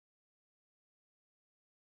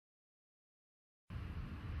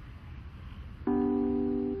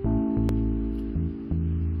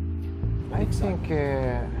think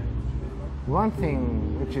one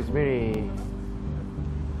thing which is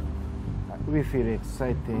we feel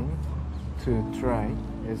exciting to try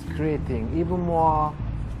is creating even more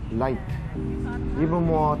light, even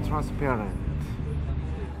more transparent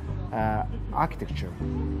architecture.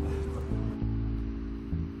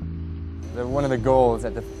 One of the goals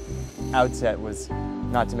at the outset was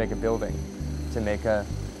not to make a building, to make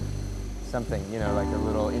something, you know, like a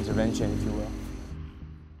little intervention, if you will.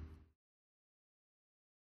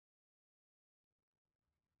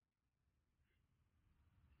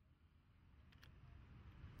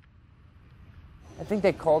 I think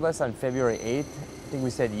they called us on February 8th. I think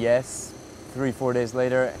we said yes 3-4 days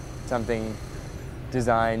later. Something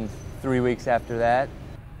designed 3 weeks after that.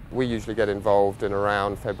 We usually get involved in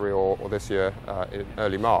around February or this year in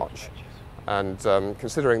early March. And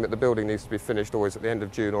considering that the building needs to be finished always at the end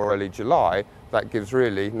of June or early July, that gives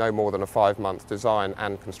really no more than a 5-month design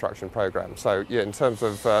and construction program. So yeah, in terms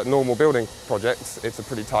of normal building projects, it's a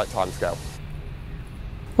pretty tight timescale.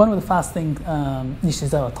 One of the first things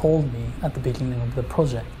Nishizawa told me at the beginning of the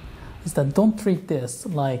project is that don't treat this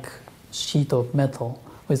like a sheet of metal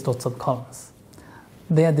with lots of colors.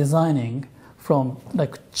 They are designing from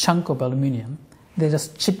like a chunk of aluminum. They're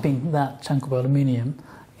just chipping that chunk of aluminum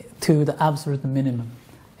to the absolute minimum.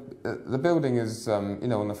 The building is, you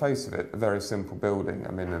know, on the face of it, a very simple building.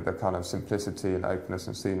 I mean, the kind of simplicity and openness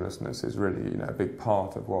and seamlessness is really, you know, a big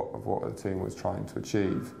part of what the team was trying to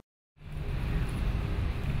achieve.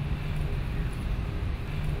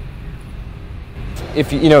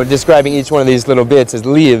 If you know, describing each one of these little bits as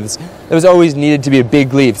leaves, there was always needed to be a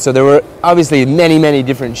big leaf. So there were obviously many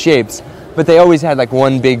different shapes, but they always had like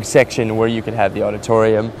one big section where you could have the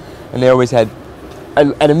auditorium, and they always had,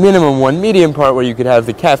 at a minimum, one medium part where you could have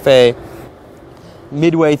the cafe.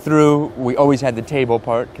 Midway through, we always had the table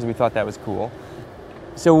part because we thought that was cool.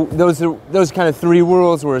 So those kind of 3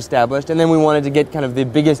 worlds were established, and then we wanted to get kind of the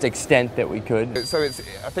biggest extent that we could. So I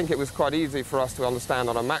think it was quite easy for us to understand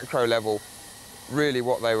on a macro level really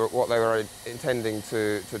what they were intending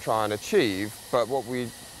to try and achieve, but what we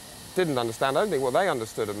didn't understand, I don't think what they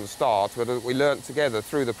understood at the start, but we learnt together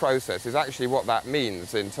through the process, is actually what that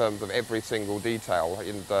means in terms of every single detail,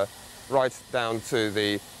 right down to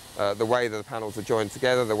the way that the panels are joined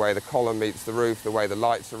together, the way the column meets the roof, the way the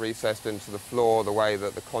lights are recessed into the floor, the way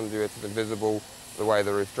that the conduit is invisible, the way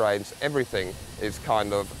the roof drains. Everything is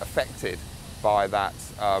kind of affected by that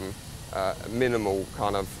minimal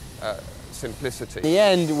kind of simplicity. In the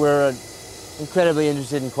end, we're incredibly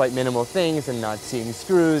interested in quite minimal things and not seeing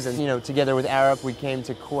screws, and you know, together with Arup we came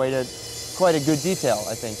to quite a good detail,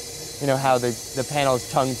 I think. You know, how the panels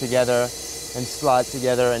tongue together and slot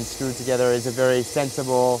together and screw together is a very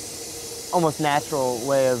sensible, almost natural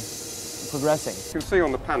way of progressing. You can see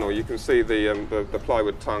on the panel, you can see the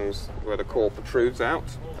plywood tongues where the core protrudes out,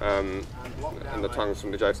 and the tongues from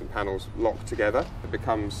the adjacent panels lock together. It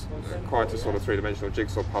becomes quite a sort of 3-dimensional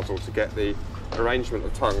jigsaw puzzle to get the arrangement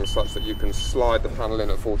of tongues such that you can slide the panel in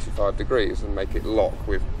at 45 degrees and make it lock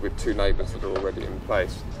with 2 neighbours that are already in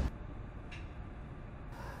place.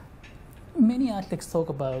 Many architects talk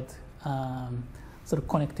about sort of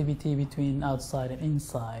connectivity between outside and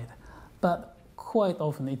inside, but quite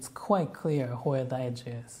often it's quite clear where the edge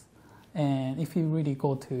is. And if you really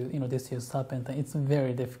go to this year's Serpentine, it's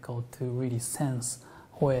very difficult to really sense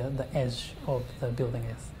where the edge of the building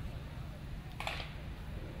is.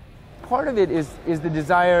 Part of it is the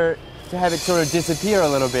desire to have it sort of disappear a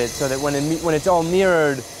little bit, so that when it's all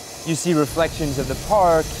mirrored, you see reflections of the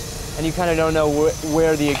park, and you kind of don't know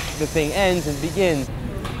where the thing ends and begins.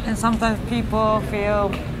 And sometimes people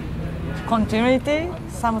feel continuity,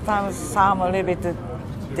 sometimes some a little bit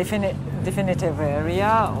definitive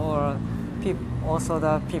area, or also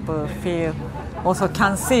the people feel, also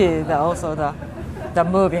can see the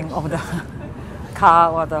moving of the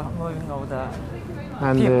car or the moving of the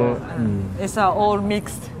people. It's all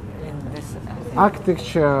mixed in this.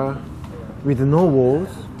 Architecture with no walls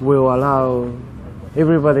will allow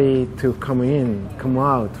everybody to come in, come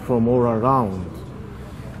out from all around,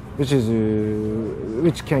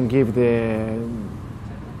 which can give the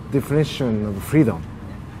definition of freedom,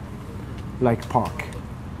 like park.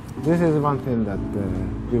 This is one thing that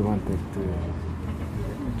we wanted to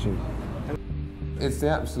achieve. It's the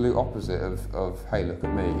absolute opposite of hey, look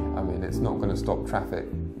at me. I mean, it's not going to stop traffic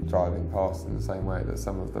driving past in the same way that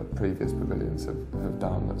some of the previous pavilions have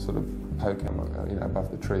done, that sort of poking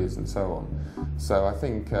above the trees and so on. So I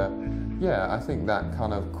think, yeah, I think that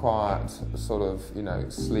kind of quiet, sort of,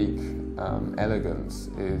 sleek elegance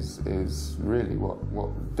is really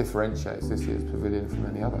what differentiates this year's pavilion from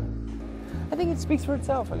any other. I think it speaks for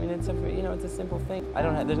itself. I mean, it's a, you know, it's a simple thing.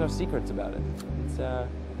 There's no secrets about it.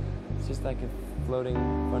 It's just like a floating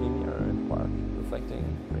funny mirror in the park, reflecting,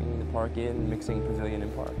 bringing the park in, mixing pavilion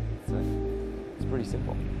and park. It's pretty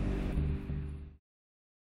simple.